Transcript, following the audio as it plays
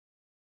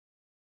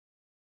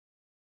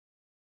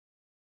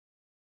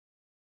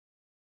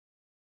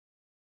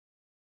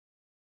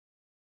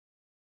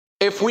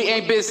If we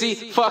ain't busy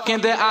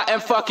fucking, then I am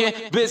fucking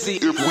busy.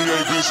 If we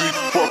ain't busy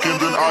fucking,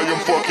 then I am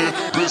fucking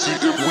busy.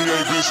 If we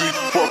ain't busy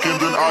fucking,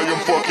 then I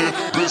am fucking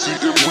busy.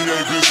 If we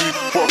ain't busy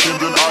fucking,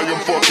 then I am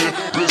fucking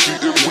busy.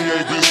 If we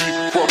ain't busy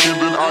fucking,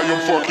 then I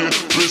am fucking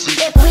busy.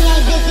 If we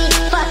ain't busy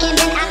fucking,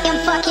 then I am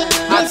fucking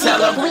busy. I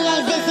tell 'em, if we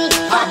ain't busy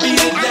I'll fucking,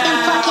 beat then it I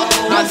am down. fucking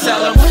busy. I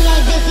tell 'em, if we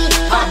ain't busy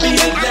I'll fucking, beat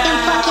then it I am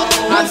down. fucking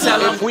I busy.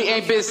 tell 'em, if we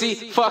ain't busy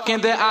fucking,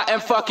 then I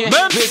am fucking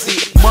busy.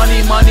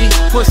 Money, money,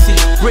 pussy,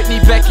 Britney,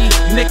 Becky,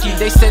 Nicki.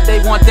 They said they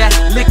want that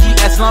licky,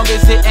 as long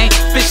as it ain't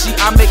fishy.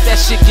 I make that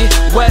shit get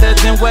wetter,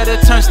 then wetter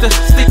turns to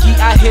sticky.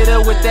 I hit her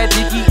with that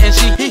dicky and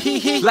she hee hee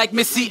hee. Like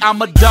Missy,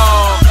 I'm a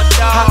dog.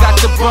 I got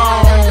the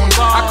bone.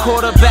 I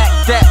quarterback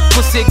that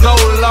pussy go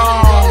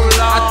long.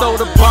 I throw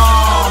the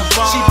bomb.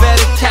 She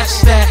better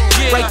catch that.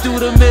 Right through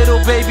the middle,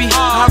 baby.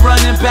 I'm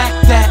running back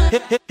that.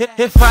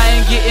 If I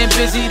ain't getting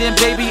busy, then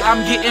baby,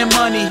 I'm getting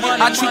money.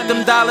 I treat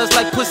them dollars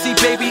like pussy,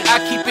 baby. I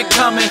keep it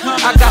coming.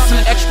 I got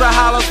some extra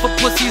hollers for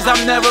pussies.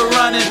 I'm never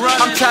running.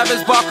 I'm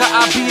Travis Barker.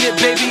 I beat it,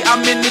 baby.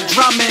 I'm in the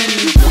drumming.